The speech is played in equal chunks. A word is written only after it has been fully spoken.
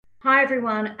Hi,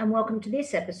 everyone, and welcome to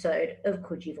this episode of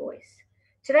Coogee Voice.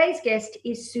 Today's guest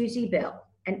is Susie Bell,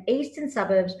 an eastern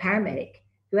suburbs paramedic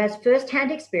who has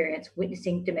first-hand experience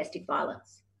witnessing domestic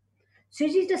violence.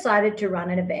 Susie's decided to run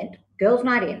an event, Girls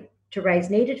Night In, to raise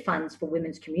needed funds for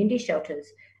women's community shelters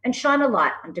and shine a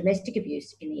light on domestic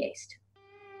abuse in the East.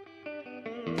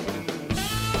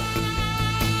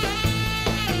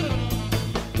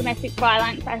 Domestic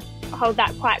violence, I hold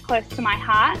that quite close to my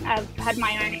heart. I've had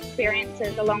my own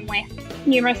experiences along with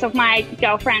numerous of my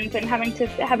girlfriends, and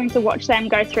having to watch them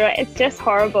go through it. It's just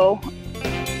horrible.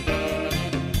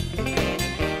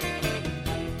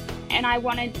 And I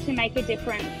wanted to make a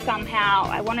difference somehow.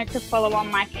 I wanted to follow on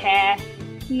my care,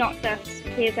 not just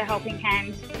here's a helping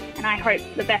hand and I hope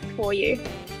the best for you.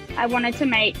 I wanted to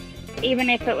make, even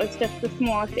if it was just the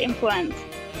smallest influence,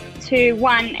 to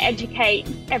one, educate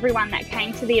everyone that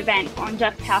came to the event on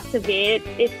just how severe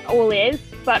this all is,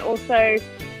 but also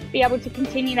be able to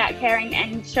continue that caring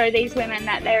and show these women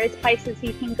that there is places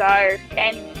you can go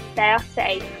and they are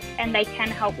safe and they can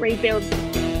help rebuild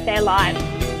their lives.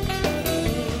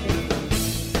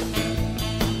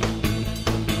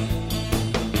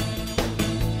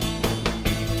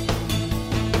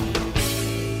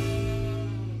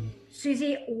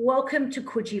 Susie, welcome to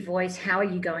Coogee Voice. How are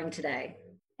you going today?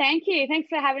 Thank you. Thanks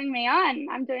for having me on.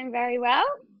 I'm doing very well.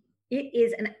 It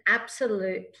is an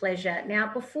absolute pleasure.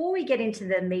 Now, before we get into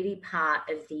the meaty part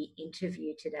of the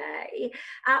interview today,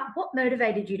 what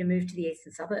motivated you to move to the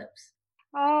eastern suburbs?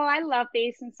 Oh, I love the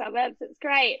eastern suburbs. It's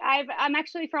great. I'm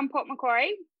actually from Port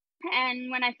Macquarie, and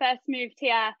when I first moved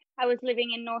here, I was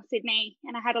living in North Sydney,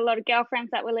 and I had a lot of girlfriends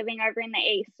that were living over in the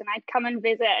east, and I'd come and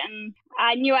visit, and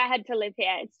I knew I had to live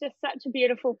here. It's just such a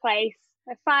beautiful place.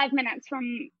 We're 5 minutes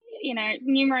from,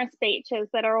 numerous beaches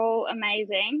that are all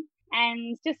amazing,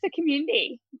 and just a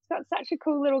community. It's got such a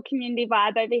cool little community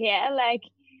vibe over here. Like,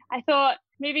 I thought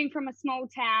moving from a small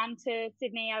town to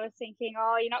Sydney, I was thinking,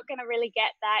 oh, you're not going to really get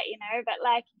that, but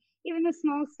like even the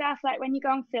small stuff, like when you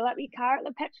go and fill up your car at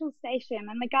the petrol station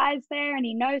and the guy's there and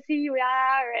he knows who you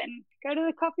are, and go to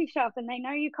the coffee shop and they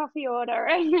know your coffee order.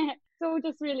 And it's all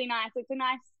just really nice. It's a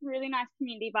really nice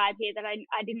community vibe here that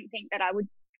I didn't think that I would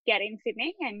get in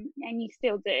Sydney, and you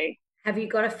still do. Have you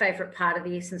got a favourite part of the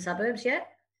eastern suburbs yet?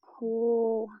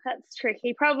 Oh, that's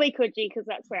tricky. Probably Coogee, because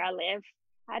that's where I live.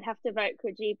 I'd have to vote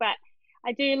Coogee, but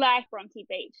I do like Bronte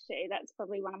Beach too. That's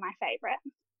probably one of my favourite.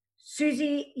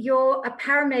 Susie, you're a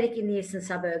paramedic in the eastern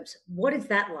suburbs. What is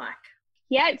that like?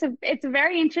 Yeah, it's a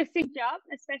very interesting job,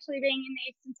 especially being in the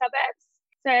eastern suburbs.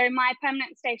 So my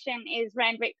permanent station is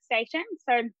Randwick Station.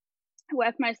 So I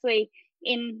work mostly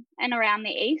in and around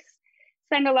the east.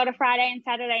 Spend a lot of Friday and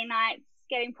Saturday nights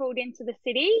getting pulled into the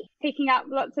city, picking up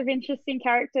lots of interesting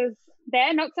characters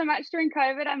there. Not so much during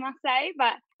COVID, I must say,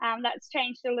 but that's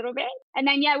changed a little bit. And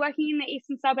then, working in the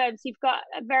eastern suburbs, you've got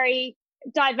a very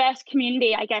diverse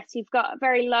community, I guess. You've got a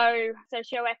very low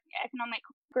socioeconomic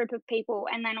group of people,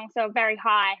 and then also very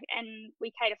high, and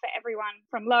we cater for everyone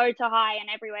from low to high and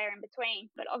everywhere in between.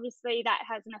 But obviously that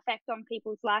has an effect on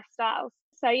people's lifestyles.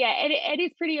 So it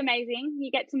is pretty amazing.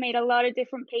 You get to meet a lot of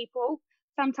different people,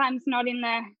 sometimes not in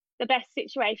the best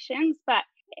situations, but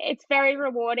it's very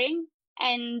rewarding.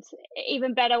 And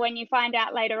even better when you find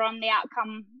out later on the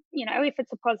outcome, if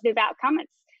it's a positive outcome,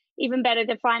 it's even better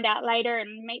to find out later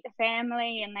and meet the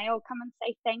family and they all come and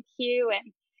say thank you.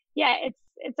 And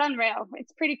it's unreal.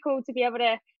 It's pretty cool to be able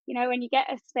to, when you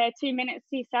get a spare 2 minutes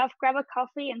to yourself, grab a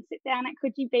coffee and sit down at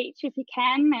Coogee Beach if you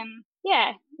can. And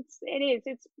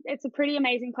it's a pretty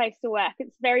amazing place to work.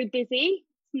 It's very busy.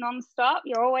 It's non-stop.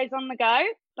 You're always on the go.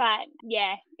 But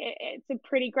it's a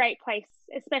pretty great place,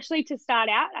 especially to start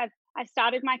out. I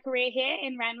started my career here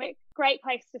in Randwick. Great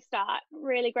place to start.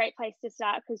 Really great place to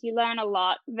start, because you learn a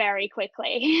lot very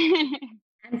quickly.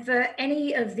 And for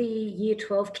any of the Year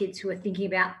 12 kids who are thinking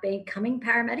about becoming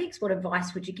paramedics, what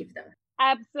advice would you give them?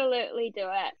 Absolutely do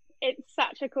it. It's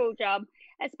such a cool job,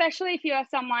 especially if you're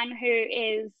someone who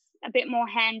is a bit more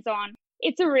hands-on.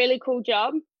 It's a really cool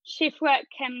job. Shift work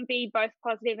can be both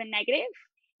positive and negative.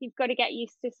 You've got to get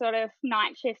used to sort of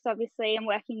night shifts, obviously, and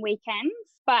working weekends.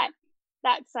 But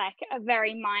that's like a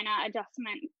very minor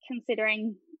adjustment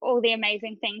considering all the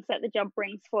amazing things that the job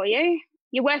brings for you.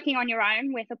 You're working on your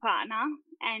own with a partner,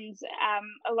 and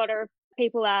a lot of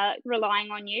people are relying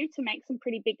on you to make some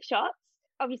pretty big shots.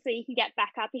 Obviously, you can get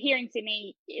back up. Here in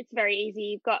Sydney, it's very easy.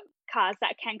 You've got cars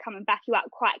that can come and back you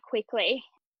up quite quickly.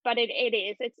 But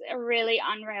it's a really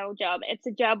unreal job. It's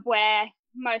a job where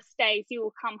most days you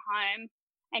will come home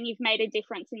and you've made a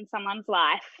difference in someone's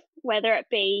life, whether it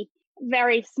be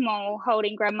very small,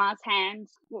 holding grandma's hand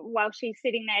while she's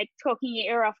sitting there talking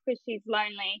your ear off because she's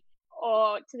lonely,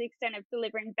 or to the extent of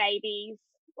delivering babies,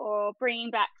 or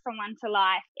bringing back someone to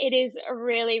life. It is a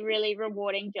really, really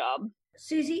rewarding job.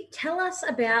 Susie, tell us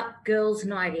about Girls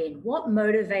Night In. What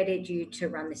motivated you to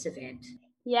run this event?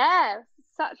 Yeah,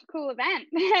 such a cool event.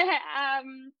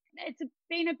 It's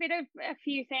been a bit of a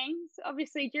few things.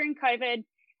 Obviously, during COVID,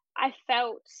 I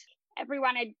felt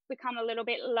everyone had become a little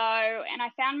bit low, and I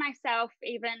found myself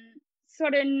even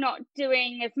sort of not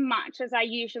doing as much as I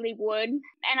usually would.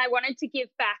 And I wanted to give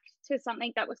back to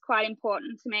something that was quite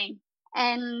important to me.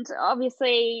 And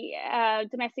obviously,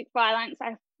 domestic violence,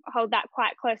 I hold that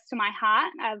quite close to my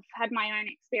heart. I've had my own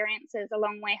experiences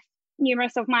along with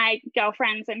numerous of my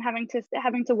girlfriends, and having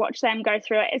to watch them go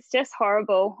through it. It's just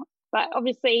horrible. But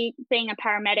obviously, being a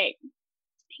paramedic,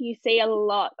 you see a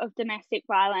lot of domestic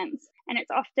violence, and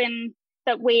it's often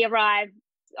that we arrive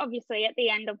obviously at the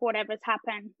end of whatever's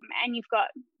happened, and you've got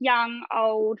young,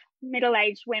 old,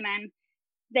 middle-aged women.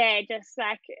 They're just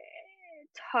like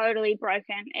totally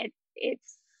broken.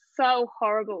 It's so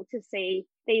horrible to see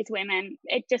these women.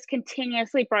 It just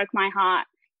continuously broke my heart.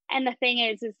 And the thing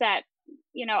is that,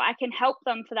 you know, I can help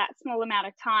them for that small amount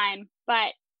of time,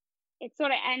 but it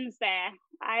sort of ends there.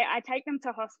 I take them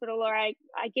to hospital, or I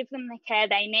give them the care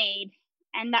they need,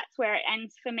 and that's where it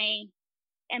ends for me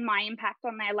and my impact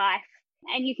on their life.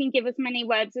 And you can give as many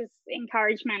words as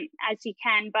encouragement as you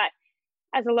can, but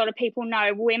as a lot of people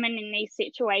know, women in these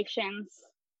situations,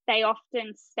 they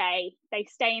often stay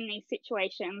in these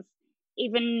situations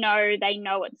even though they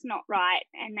know it's not right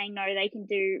and they know they can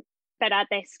do better.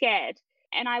 They're scared.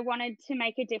 And I wanted to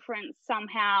make a difference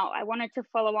somehow. I wanted to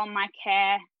follow on my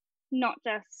care, not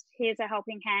just here's a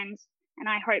helping hand and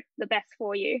I hope the best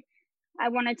for you. I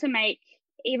wanted to make,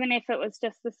 even if it was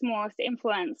just the smallest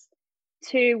influence,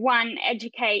 to one,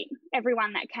 educate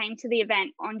everyone that came to the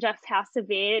event on just how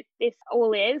severe this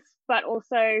all is, but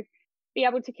also be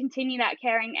able to continue that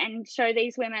caring and show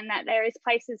these women that there is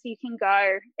places you can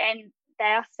go and they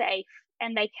are safe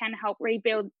and they can help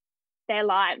rebuild their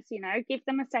lives, you know, give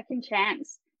them a second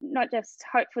chance, not just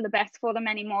hope for the best for them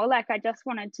anymore. Like, I just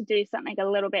wanted to do something a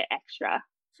little bit extra.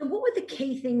 So what were the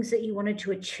key things that you wanted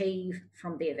to achieve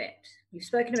from the event? You've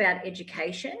spoken about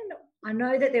education. I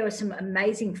know that there were some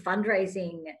amazing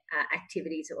fundraising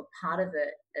activities that were part of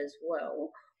it as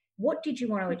well. What did you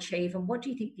want to achieve, and what do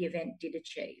you think the event did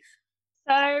achieve?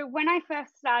 So when I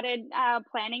first started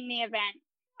planning the event,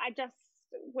 I just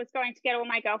was going to get all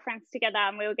my girlfriends together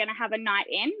and we were going to have a night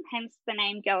in, hence the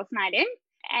name Girls Night In.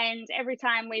 And every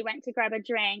time we went to grab a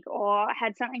drink or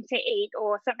had something to eat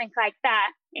or something like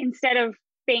that, instead of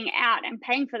being out and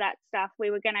paying for that stuff,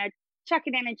 we were going to chuck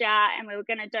it in a jar and we were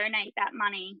going to donate that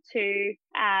money to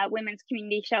women's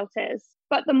community shelters.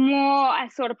 But the more I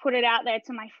sort of put it out there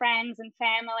to my friends and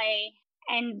family,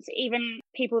 and even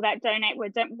people that donate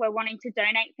were wanting to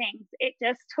donate things, it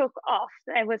just took off.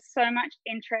 There was so much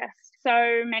interest.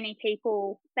 So many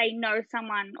people, they know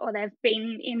someone or they've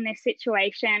been in this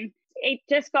situation. It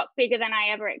just got bigger than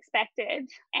I ever expected.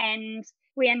 And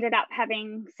we ended up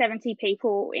having 70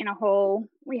 people in a hall.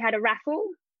 We had a raffle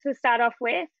to start off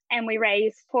with, and we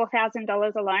raised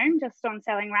 $4,000 alone just on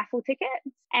selling raffle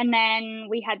tickets. And then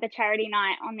we had the charity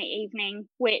night on the evening,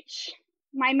 which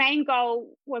my main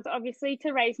goal was obviously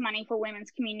to raise money for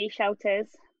women's community shelters,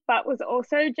 but was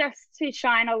also just to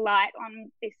shine a light on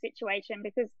this situation,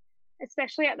 because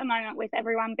especially at the moment with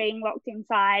everyone being locked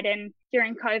inside and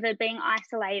during COVID being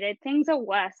isolated, things are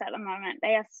worse at the moment.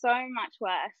 They are so much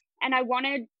worse. And I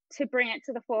wanted to bring it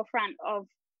to the forefront of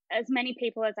as many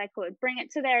people as I could, bring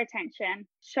it to their attention,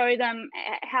 show them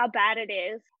how bad it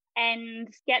is, and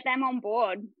get them on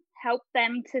board. Help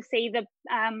them to see the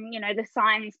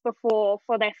signs before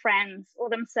for their friends or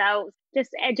themselves.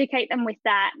 Just educate them with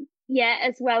that. Yeah,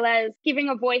 as well as giving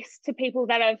a voice to people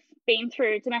that have been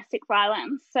through domestic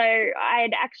violence. So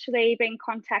I'd actually been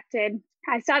contacted.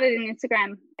 I started an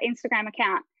Instagram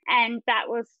account, and that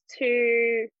was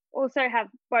to also have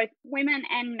both women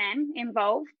and men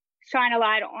involved, shine a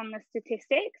light on the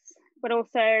statistics, but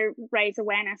also raise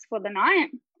awareness for the night.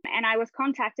 And I was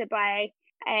contacted by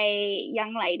a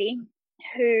young lady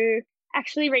who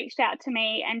actually reached out to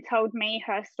me and told me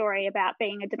her story about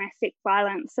being a domestic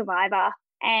violence survivor.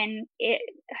 And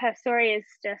her story is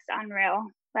just unreal.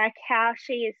 Like, how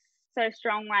she is so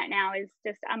strong right now is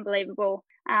just unbelievable.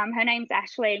 Her name's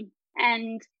Ashley,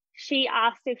 and she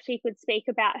asked if she could speak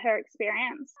about her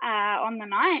experience on the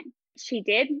night. She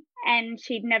did, and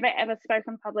she'd never ever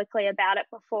spoken publicly about it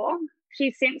before.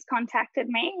 She's since contacted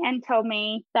me and told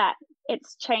me that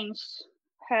it's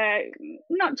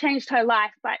not changed her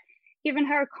life, but given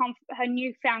her her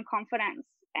newfound confidence,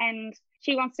 and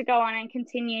she wants to go on and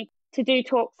continue to do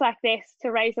talks like this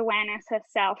to raise awareness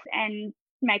herself and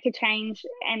make a change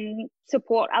and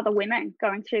support other women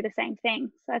going through the same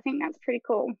thing. So I think that's pretty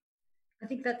cool. I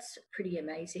think that's pretty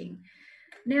amazing.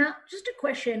 Now, just a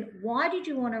question, why did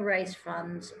you want to raise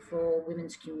funds for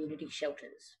women's community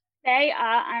shelters? They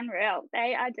are unreal.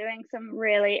 They are doing some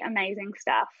really amazing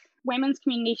stuff. Women's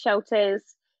community shelters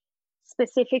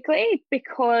specifically,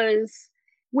 because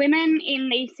women in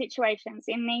these situations,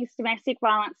 in these domestic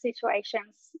violence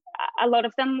situations, a lot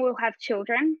of them will have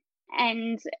children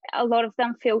and a lot of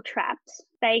them feel trapped.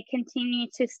 They continue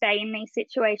to stay in these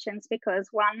situations because,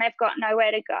 one, they've got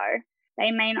nowhere to go. They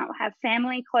may not have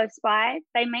family close by.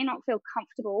 They may not feel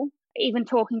comfortable even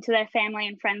talking to their family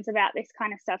and friends about this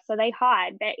kind of stuff. So they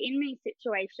hide. They're in these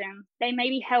situations. They may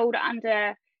be held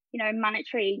under,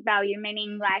 monetary value,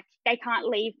 meaning like they can't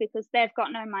leave because they've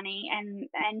got no money,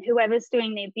 and whoever's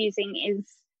doing the abusing is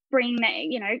bringing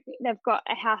their, they've got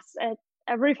a house,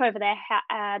 a roof over their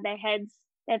heads.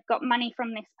 They've got money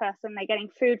from this person. They're getting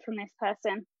food from this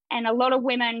person. And a lot of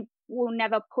women will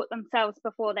never put themselves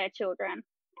before their children.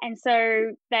 And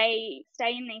so they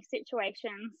stay in these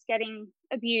situations getting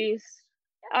abused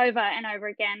over and over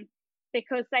again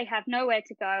because they have nowhere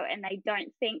to go and they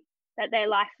don't think that their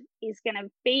life is going to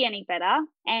be any better,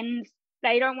 and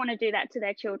they don't want to do that to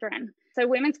their children. So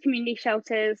women's community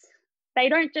shelters, they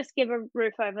don't just give a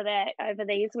roof over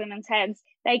these women's heads.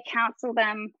 They counsel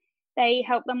them, they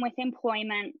help them with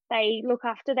employment, they look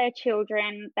after their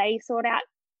children, they sort out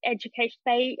education.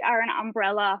 They are an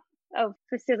umbrella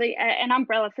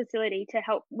facility to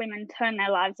help women turn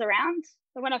their lives around.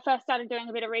 So when I first started doing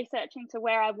a bit of research into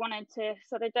where I wanted to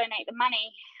sort of donate the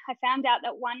money, I found out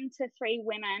that 1 to 3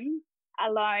 women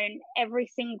alone every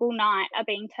single night are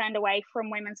being turned away from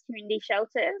women's community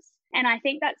shelters. And I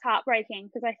think that's heartbreaking,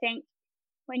 because I think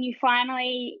when you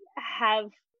finally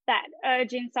have that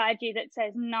urge inside you that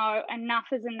says, no, enough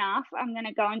is enough, I'm going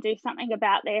to go and do something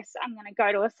about this, I'm going to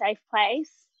go to a safe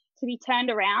place, to be turned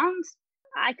around,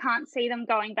 I can't see them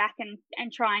going back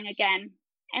and trying again.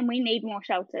 And we need more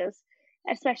shelters,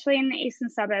 especially in the eastern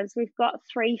suburbs. We've got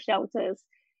 3 shelters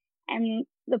and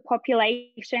the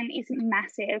population is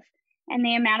massive, and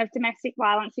the amount of domestic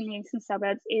violence in the eastern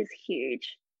suburbs is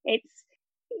huge.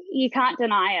 You can't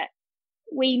deny it.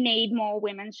 We need more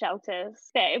women's shelters.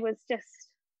 It was just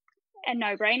a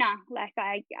no-brainer. Like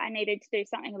I needed to do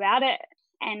something about it.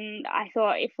 And I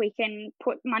thought if we can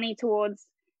put money towards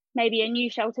maybe a new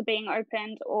shelter being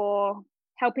opened or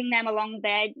helping them along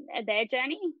their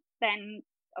journey, then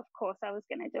of course I was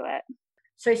going to do it.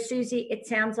 So Susie, it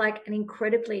sounds like an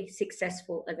incredibly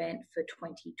successful event for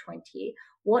 2020.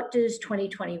 What does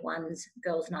 2021's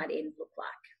Girls Night In look like?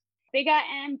 Bigger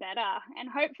and better, and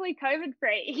hopefully COVID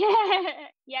free.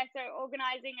 Yeah, so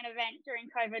organising an event during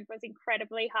COVID was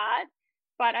incredibly hard,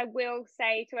 but I will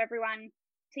say to everyone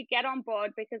to get on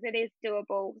board because it is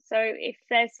doable. So if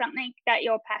there's something that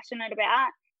you're passionate about,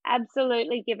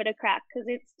 absolutely give it a crack because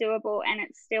it's doable and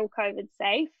it's still COVID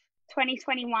safe.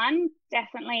 2021,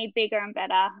 definitely bigger and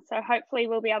better. So hopefully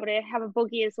we'll be able to have a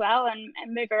boogie as well and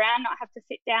move around, not have to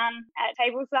sit down at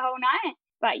tables the whole night.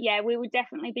 But yeah, we will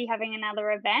definitely be having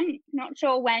another event. Not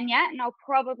sure when yet, and I'll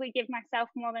probably give myself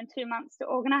more than 2 months to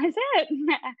organise it.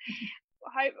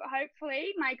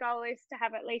 Hopefully my goal is to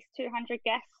have at least 200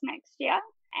 guests next year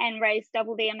and raise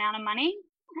double the amount of money.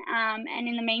 And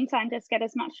in the meantime, just get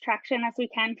as much traction as we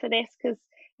can for this because,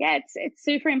 yeah, it's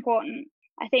super important.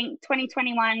 I think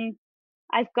 2021,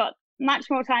 I've got much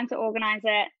more time to organise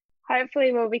it.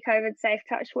 Hopefully we'll be COVID safe,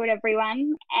 touch wood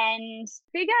everyone, and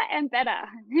bigger and better.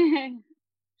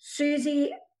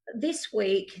 Susie, this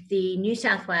week the New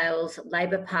South Wales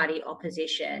Labor Party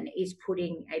opposition is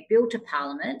putting a bill to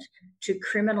Parliament to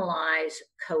criminalise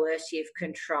coercive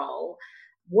control.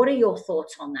 What are your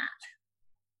thoughts on that?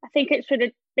 I think it should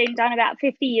have been done about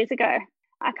 50 years ago.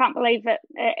 I can't believe that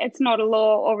it's not a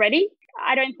law already.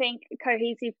 I don't think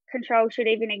coercive control should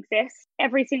even exist.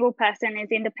 Every single person is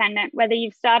independent, whether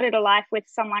you've started a life with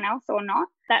someone else or not.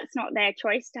 That's not their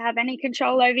choice to have any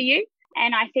control over you.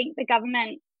 And I think the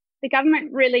government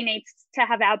really needs to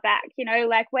have our back.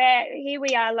 Like here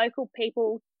we are, local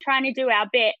people trying to do our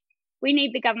bit. We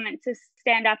need the government to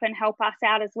stand up and help us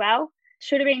out as well.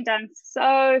 Should have been done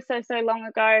so long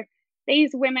ago.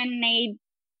 These women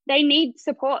need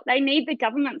support. They need the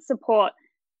government support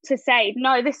to say,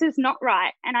 no, this is not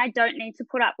right, and I don't need to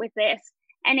put up with this.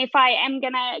 And if I am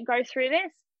going to go through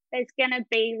this, there's going to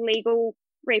be legal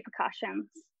repercussions.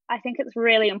 I think it's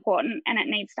really important and it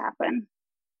needs to happen.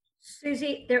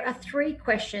 Susie, there are 3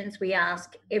 questions we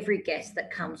ask every guest that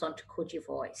comes onto Coogee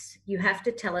Voice. You have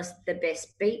to tell us the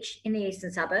best beach in the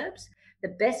eastern suburbs,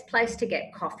 the best place to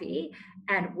get coffee,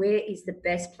 and where is the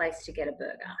best place to get a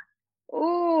burger?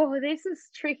 Oh, this is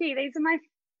tricky. These are my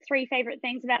 3 favorite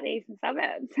things about the eastern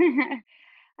suburbs.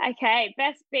 Okay,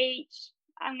 best beach.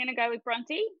 I'm going to go with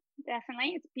Bronte.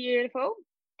 Definitely. It's beautiful.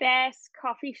 Best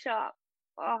coffee shop.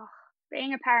 Oh,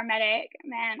 being a paramedic,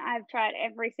 man, I've tried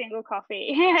every single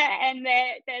coffee and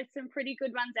there's some pretty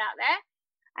good ones out there.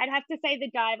 I'd have to say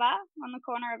the Diver on the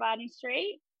corner of Arden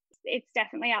Street. It's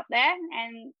definitely up there,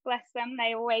 and bless them,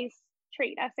 they always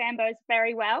treat us Ambos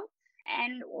very well.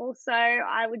 And also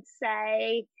I would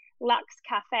say Lux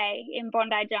Cafe in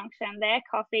Bondi Junction. Their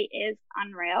coffee is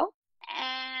unreal.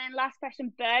 And last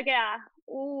question, burger.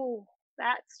 Ooh,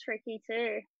 that's tricky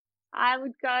too. I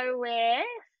would go with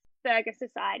Burger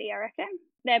Society, I reckon.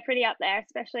 They're pretty up there,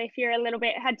 especially if you're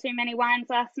had too many wines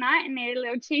last night and need a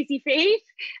little cheesy feed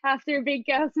after a big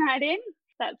girls' night in.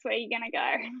 That's where you're going to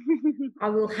go. I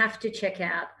will have to check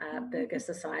out Burger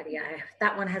Society.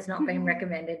 That one has not been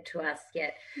recommended to us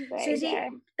yet. Susie,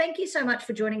 thank you so much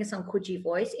for joining us on Coogee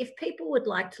Voice. If people would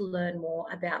like to learn more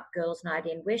about Girls' Night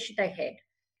In, where should they head?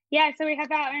 Yeah, so we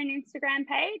have our own Instagram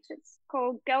page. It's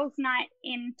called Girls' Night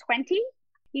In 20.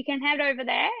 You can head over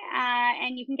there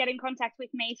and you can get in contact with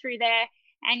me through there.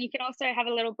 And you can also have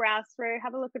a little browse through,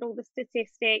 have a look at all the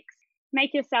statistics,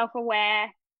 make yourself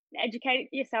aware, educate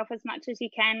yourself as much as you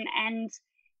can, and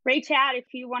reach out if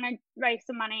you want to raise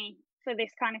some money for this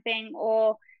kind of thing,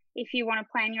 or if you want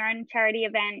to plan your own charity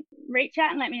event. Reach out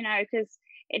and let me know, because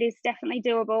it is definitely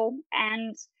doable.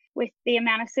 And with the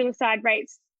amount of suicide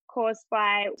rates caused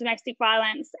by domestic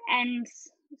violence and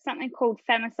something called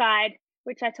femicide,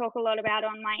 which I talk a lot about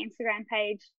on my Instagram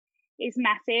page, is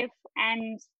massive.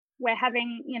 And we're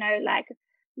having, like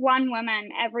 1 woman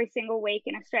every single week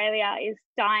in Australia is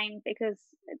dying because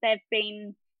they've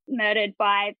been murdered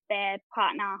by their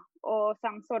partner or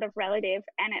some sort of relative.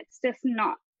 And it's just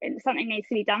something needs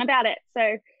to be done about it.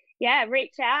 So yeah,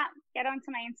 reach out, get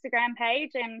onto my Instagram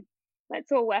page, and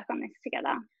let's all work on this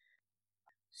together.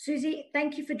 Susie,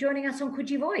 thank you for joining us on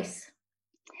Coogee Voice.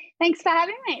 Thanks for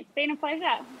having me. It's been a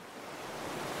pleasure.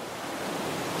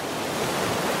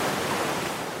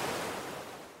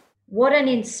 What an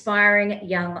inspiring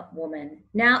young woman.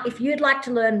 Now, if you'd like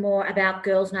to learn more about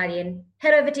Girls' Night In,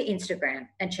 head over to Instagram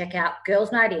and check out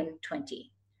Girls' Night In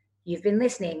 20. You've been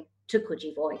listening to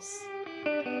Coogee Voice.